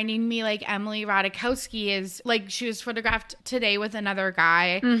reminding me like Emily Ratajkowski is like, she was photographed today with another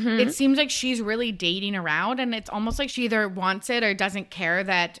guy. It seems like she's really dating around, and it's almost like she either wants it or doesn't care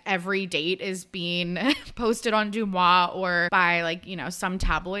that every date is being posted on Dumois or by like, you know, some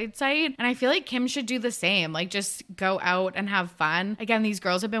tabloid site. And I feel like Kim should do the same, like just go out and have fun. Again, these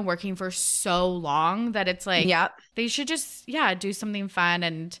girls have been working for so long that it's like, they should just, do something fun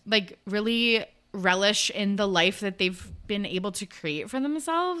and like really relish in the life that they've been able to create for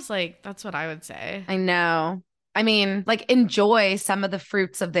themselves. Like, that's what I would say. I know. I mean, like, enjoy some of the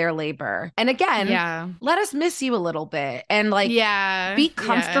fruits of their labor. And again, let us miss you a little bit and like be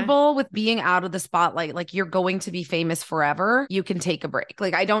comfortable with being out of the spotlight. Like, you're going to be famous forever. You can take a break.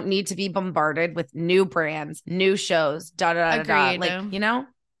 Like, I don't need to be bombarded with new brands, new shows, like, you know,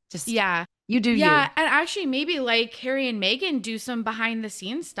 just you do you. And actually maybe like Harry and Meghan do some behind the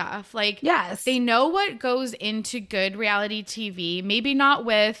scenes stuff. Like, they know what goes into good reality TV. Maybe not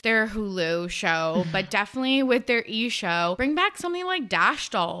with their Hulu show, but definitely with their E! show. Bring back something like Dash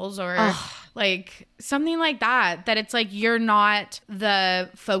Dolls or like something like that it's like you're not the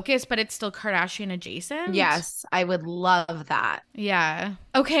focus, but it's still Kardashian adjacent. Yes, I would love that. Yeah.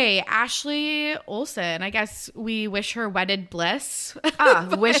 Okay, Ashley Olsen. I guess we wish her wedded bliss.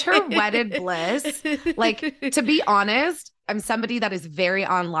 Wish her wedded bliss. Like, to be honest, I'm somebody that is very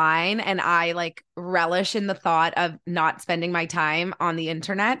online and I like relish in the thought of not spending my time on the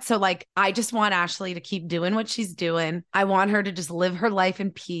internet. So like, I just want Ashley to keep doing what she's doing. I want her to just live her life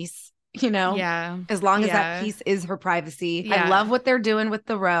in peace. You know, as long as that piece is her privacy. I love what they're doing with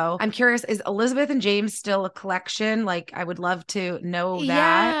the row. I'm curious, is Elizabeth and James still a collection? Like, I would love to know that.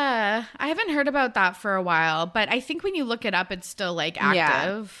 Yeah, I haven't heard about that for a while, but I think when you look it up, it's still like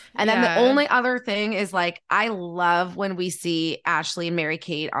active. And then the only other thing is like, I love when we see Ashley and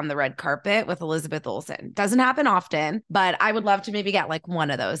Mary-Kate on the red carpet with Elizabeth Olsen. Doesn't happen often, but I would love to maybe get like one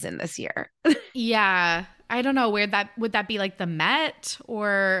of those in this year. I don't know where would that be, like the Met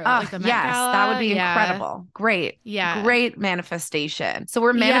or like the Met Gala? That would be incredible. Great. Great manifestation. So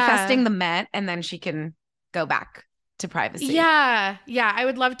we're manifesting the Met and then she can go back to privacy. Yeah. I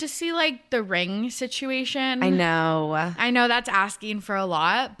would love to see like the ring situation. I know that's asking for a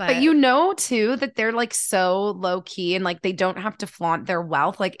lot, but you know too that they're like so low key and like they don't have to flaunt their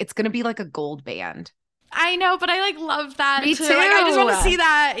wealth. Like, it's going to be like a gold band. I know, but I like love that Me too. too. Like, I just want to see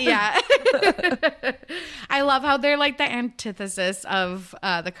that. Yeah. I love how they're like the antithesis of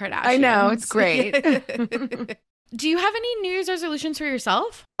the Kardashians. I know, it's great. Do you have any New Year's resolutions for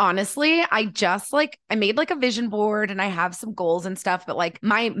yourself? Honestly, I made like a vision board and I have some goals and stuff, but like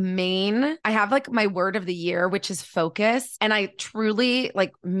I have like my word of the year, which is focus. And I truly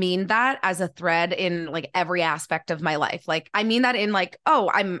like mean that as a thread in like every aspect of my life. Like, I mean that in like, oh,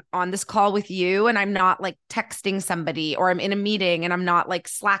 I'm on this call with you and I'm not like texting somebody, or I'm in a meeting and I'm not like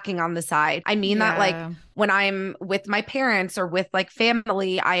slacking on the side. I mean that like when I'm with my parents or with like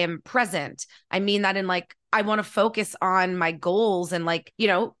family, I am present. I mean that in like, I want to focus on my goals and like, you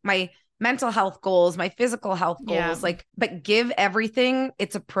know, my mental health goals, my physical health goals, like, but give everything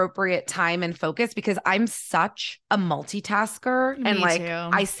its appropriate time and focus, because I'm such a multitasker. Me and like, too.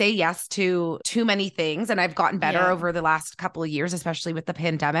 I say yes to too many things, and I've gotten better over the last couple of years, especially with the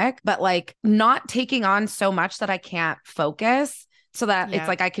pandemic, but like not taking on so much that I can't focus, so that it's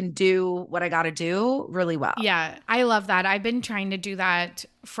like I can do what I got to do really well. Yeah, I love that. I've been trying to do that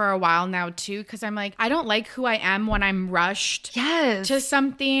for a while now too, because I'm like, I don't like who I am when I'm rushed Yes. to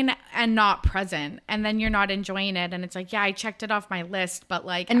something and not present, and then you're not enjoying it, and it's like, yeah, I checked it off my list, but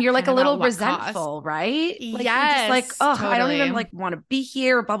like, And you're like a kind of little at what resentful, cost? right? Like you're just Yes, like, oh, I don't even totally. like want to be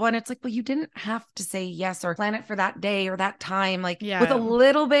here, blah, blah. And it's like, well, you didn't have to say yes or plan it for that day or that time. Like with a Yeah,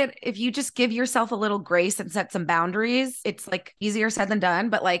 little bit, if you just give yourself a little grace and set some boundaries, it's like easier said than done.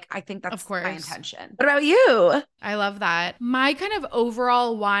 But like, I think of that's my course. intention. What about you? I love that. My kind of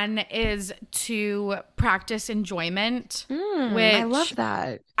overall one is to practice enjoyment, I love which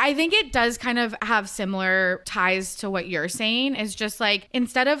that. I think it does kind of have similar ties to what you're saying, is just like,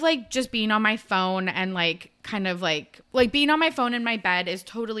 instead of like just being on my phone and like kind of like being on my phone in my bed is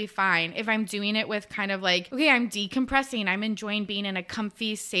totally fine if I'm doing it with kind of like, okay, I'm decompressing, I'm enjoying being in a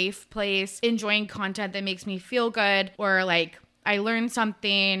comfy, safe place, enjoying content that makes me feel good, or like I learned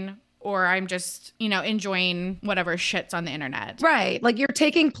something, or I'm just, enjoying whatever shit's on the internet. Right. Like you're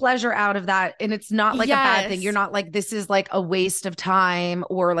taking pleasure out of that. And it's not like a bad thing. Yes. You're not like, this is like a waste of time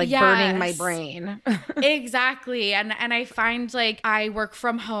or like burning my Yes. brain. Exactly. And I find like I work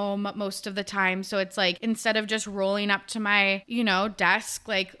from home most of the time. So it's like, instead of just rolling up to my, desk,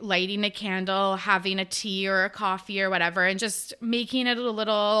 like lighting a candle, having a tea or a coffee or whatever, and just making it a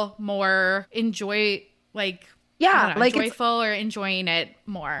little more Yeah. Like joyful or enjoying it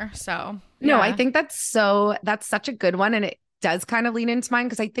more. So no, yeah. I think that's such a good one. And it does kind of lean into mine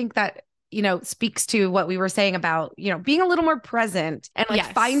because I think that, speaks to what we were saying about, being a little more present and like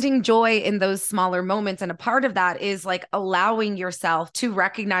Yes. finding joy in those smaller moments. And a part of that is like allowing yourself to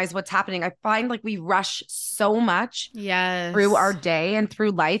recognize what's happening. I find like we rush so much Yes. through our day and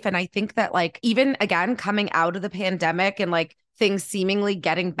through life. And I think that like, even again, coming out of the pandemic and like things seemingly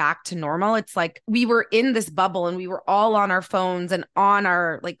getting back to normal, it's like we were in this bubble and we were all on our phones and on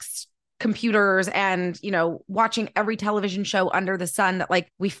our like computers and, watching every television show under the sun, that like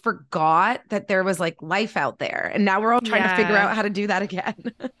we forgot that there was like life out there. And now we're all trying to figure out how to do that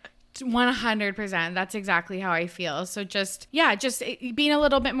again. 100%. That's exactly how I feel. So just being a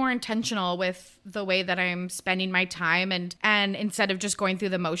little bit more intentional with the way that I'm spending my time, and instead of just going through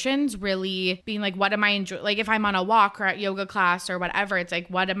the motions, really being like, what am I enjoying? Like if I'm on a walk or at yoga class or whatever, it's like,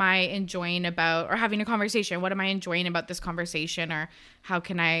 what am I enjoying about, or having a conversation, what am I enjoying about this conversation, or how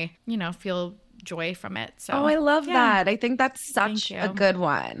can I, feel joy from it? So I love that. I think that's such Thank a you. good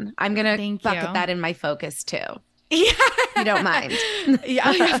one. I'm going to bucket you. that in my focus too. Yeah. You don't mind.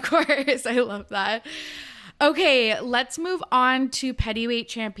 Yeah, of course. I love that. Okay, let's move on to Pettyweight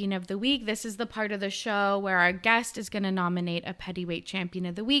Champion of the Week. This is the part of the show where our guest is going to nominate a Pettyweight Champion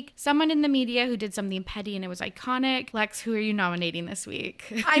of the Week, someone in the media who did something petty and it was iconic. Lex, who are you nominating this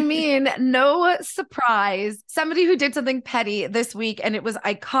week? I mean, no surprise. Somebody who did something petty this week and it was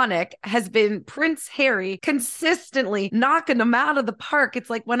iconic has been Prince Harry, consistently knocking them out of the park. It's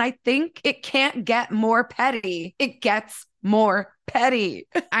like, when I think it can't get more petty, it gets more petty.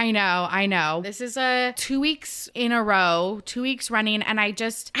 I know. This is a 2 weeks in a row, 2 weeks running. And I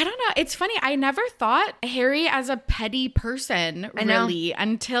don't know. It's funny. I never thought Harry as a petty person, really,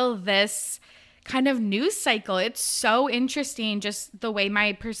 until this kind of news cycle. It's so interesting, just the way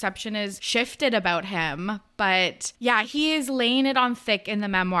my perception is shifted about him. But yeah, he is laying it on thick in the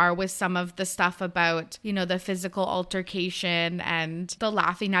memoir with some of the stuff about, the physical altercation and the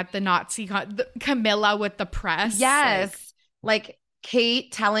laughing at the Nazi Camilla with the press. Yes. Like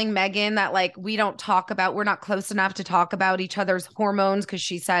Kate telling Meghan that like we're not close enough to talk about each other's hormones because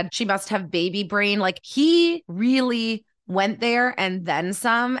she said she must have baby brain. Like he really went there and then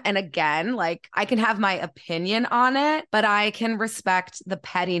some. And again, like I can have my opinion on it, but I can respect the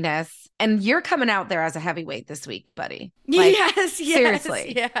pettiness. And you're coming out there as a heavyweight this week, buddy. Like, yes.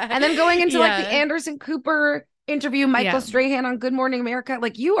 Seriously. Yeah. And then going into like the Anderson Cooper interview, Michael Strahan on Good Morning America,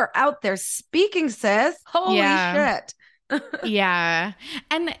 like you are out there speaking, sis. Holy shit. Yeah.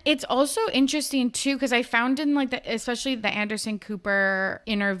 And it's also interesting too, because I found in like especially the Anderson Cooper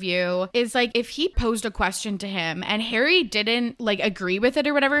interview, is like if he posed a question to him and Harry didn't like agree with it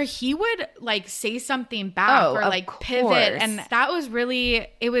or whatever, he would like say something back or like pivot. And that was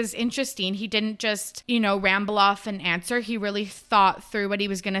it was interesting. He didn't just, ramble off an answer. He really thought through what he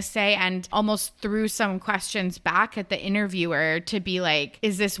was going to say and almost threw some questions back at the interviewer to be like,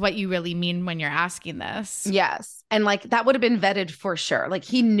 is this what you really mean when you're asking this? Yes. And like that would have been vetted for sure. Like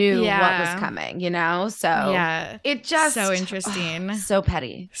he knew what was coming, So it just so interesting. So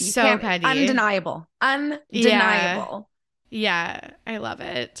petty. So petty. Undeniable. Yeah, I love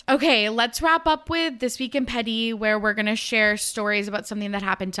it. Okay, let's wrap up with This Week in Petty, where we're going to share stories about something that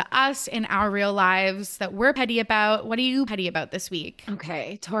happened to us in our real lives that we're petty about. What are you petty about this week?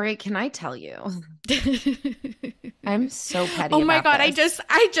 Okay, Tori, can I tell you? I'm so petty. Oh my about God. this.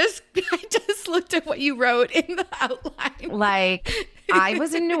 I just looked at what you wrote in the outline. Like, I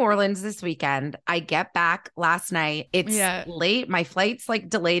was in New Orleans this weekend. I get back last night. It's late. My flight's like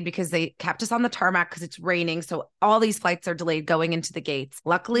delayed because they kept us on the tarmac because it's raining. So all these flights are delayed going into the gates.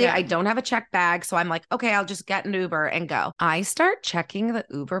 Luckily, I don't have a check bag. So I'm like, okay, I'll just get an Uber and go. I start checking the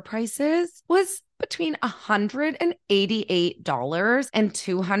Uber prices. Was between $188 and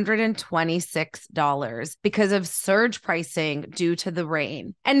 $226 because of surge pricing due to the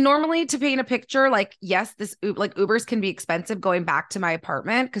rain. And normally, to paint a picture, like, yes, Ubers can be expensive going back to my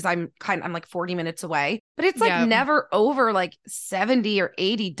apartment because I'm like 40 minutes away, but it's like never over like $70 or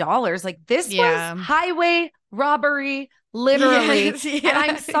 $80. Like, this was highway robbery. Literally. And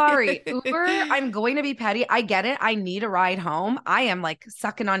I'm sorry, Uber, I'm going to be petty. I get it. I need a ride home. I am like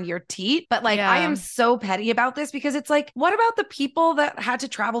sucking on your teat, but like, I am so petty about this because it's like, what about the people that had to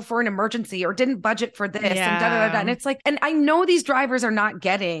travel for an emergency or didn't budget for this and da-da-da-da. And it's like, and I know these drivers are not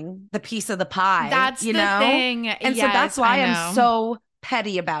getting the piece of the pie. That's the thing. And so that's why I'm so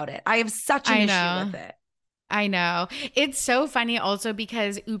petty about it. I have such an issue with it. I know. It's so funny also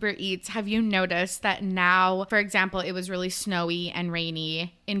because Uber Eats, have you noticed that now, for example, it was really snowy and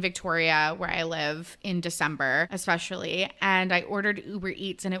rainy in Victoria where I live in December, especially. And I ordered Uber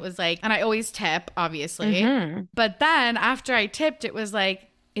Eats and it was like, and I always tip, obviously. Mm-hmm. But then after I tipped, it was like,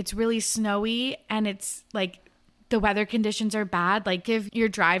 it's really snowy and it's like, the weather conditions are bad, like give your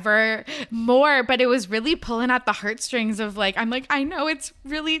driver more. But it was really pulling at the heartstrings of like, I'm like, I know it's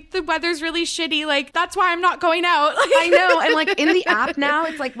really, the weather's really shitty. Like, that's why I'm not going out. I know. And like in the app now,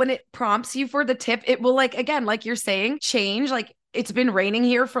 it's like when it prompts you for the tip, it will like, again, like you're saying, change. Like, it's been raining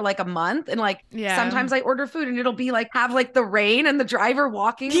here for like a month. And like, sometimes I order food and it'll be like, have like the rain and the driver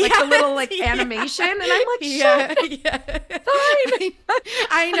walking, like the little like animation. And I'm like, fine.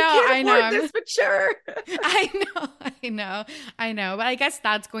 I know. This, but sure. I know. But I guess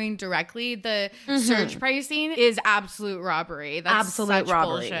that's going directly. The surge pricing is absolute robbery. That's absolute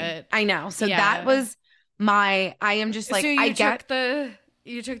robbery. Bullshit. I know. So that was I am just like, so you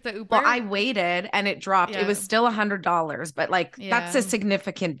took the Uber? Well, I waited and it dropped. It was still $100, but like that's a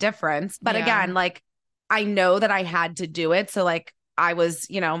significant difference. But again, like I know that I had to do it. So like I was,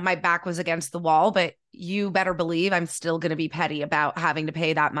 my back was against the wall, but you better believe I'm still going to be petty about having to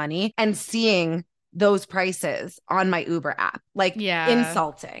pay that money and seeing those prices on my Uber app. Like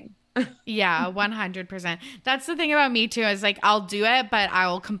insulting. Yeah, 100%. That's the thing about me too, is like, I'll do it, but I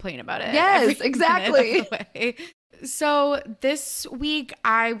will complain about it. Yes, exactly. So this week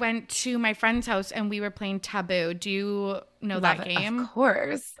I went to my friend's house and we were playing Taboo. Do you know that game? Of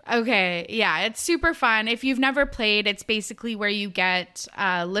course. Okay. Yeah, it's super fun. If you've never played, it's basically where you get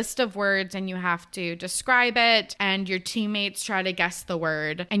a list of words and you have to describe it and your teammates try to guess the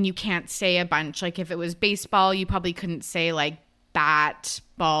word and you can't say a bunch. Like if it was baseball, you probably couldn't say like bat,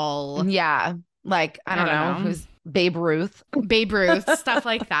 ball. Yeah. Like, I don't know. Who's Babe Ruth, stuff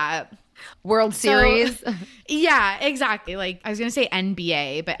like that. World Series. Yeah, exactly. Like I was going to say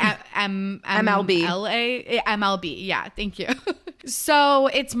NBA, but MLB. MLB. Yeah, thank you. So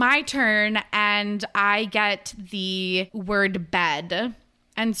it's my turn and I get the word bed.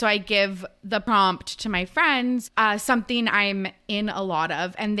 And so I give the prompt to my friends, something I'm in a lot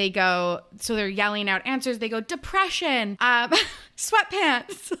of. And they go, so they're yelling out answers. They go, depression,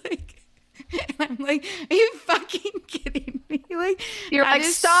 sweatpants. Like, and I'm like, are you fucking kidding me? Like, you're like,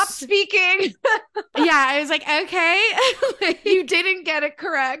 stop speaking. Yeah, I was like, okay. Like, you didn't get it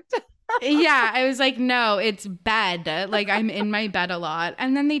correct. Yeah, I was like, no, it's bed. Like, I'm in my bed a lot.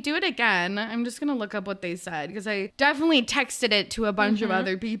 And then they do it again. I'm just going to look up what they said because I definitely texted it to a bunch of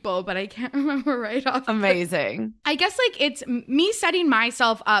other people, but I can't remember right off. Amazing. I guess like it's me setting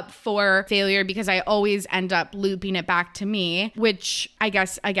myself up for failure because I always end up looping it back to me, which I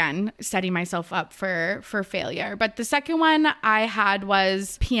guess, again, setting myself up for failure. But the second one I had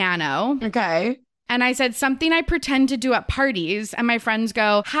was piano. Okay. And I said something I pretend to do at parties. And my friends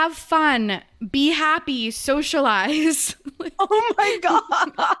go, have fun, be happy, socialize. Oh my God.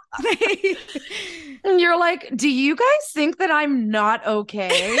 And you're like, do you guys think that I'm not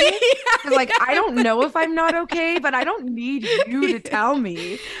okay? Yeah. Like, I don't know if I'm not okay, but I don't need you to tell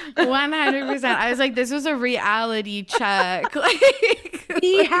me. 100%. I was like, this was a reality check. Like,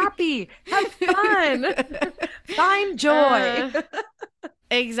 be happy, have fun, find joy.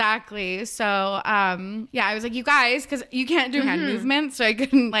 Exactly. So, yeah, I was like, you guys, because you can't do hand movements, so I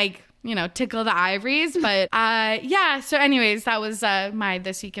couldn't like, tickle the ivories. But yeah. So anyways, that was my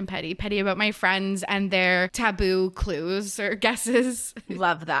This Week in Petty about my friends and their taboo clues or guesses.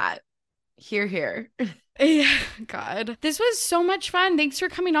 Love that. Hear. Yeah, God. This was so much fun. Thanks for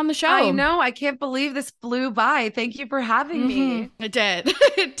coming on the show. I know. I can't believe this flew by. Thank you for having me. It did.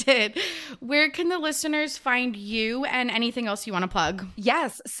 It did. Where can the listeners find you and anything else you want to plug?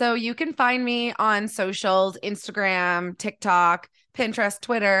 Yes. So you can find me on socials, Instagram, TikTok, Pinterest,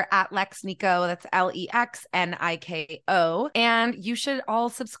 Twitter at Lex Nico. That's LEXNIKO. And you should all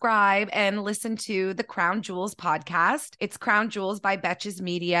subscribe and listen to the Crown Jewels podcast. It's Crown Jewels by Betches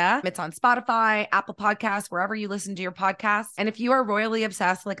Media. It's on Spotify, Apple Podcasts, wherever you listen to your podcasts. And if you are royally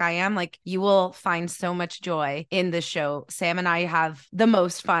obsessed like I am, like you will find so much joy in this show. Sam and I have the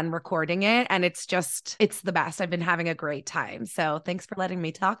most fun recording it, and it's the best. I've been having a great time. So thanks for letting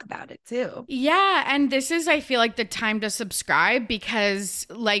me talk about it too. Yeah. And this is, I feel like, the time to subscribe because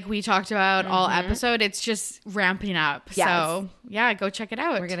like we talked about all episode, it's just ramping up. Yes. So yeah, go check it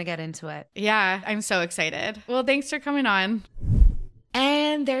out. We're going to get into it. Yeah, I'm so excited. Well, thanks for coming on.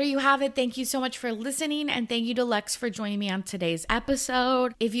 And there you have it. Thank you so much for listening. And thank you to Lex for joining me on today's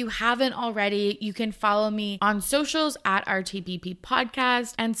episode. If you haven't already, you can follow me on socials at RTPP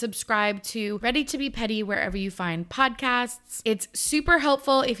Podcast and subscribe to Ready to Be Petty wherever you find podcasts. It's super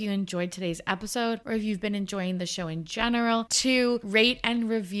helpful if you enjoyed today's episode or if you've been enjoying the show in general to rate and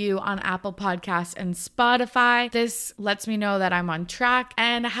review on Apple Podcasts and Spotify. This lets me know that I'm on track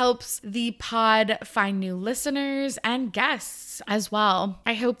and helps the pod find new listeners and guests as well.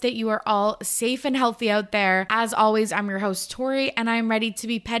 I hope that you are all safe and healthy out there. As always, I'm your host, Tori, and I'm ready to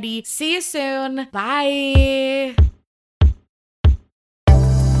be petty. See you soon. Bye.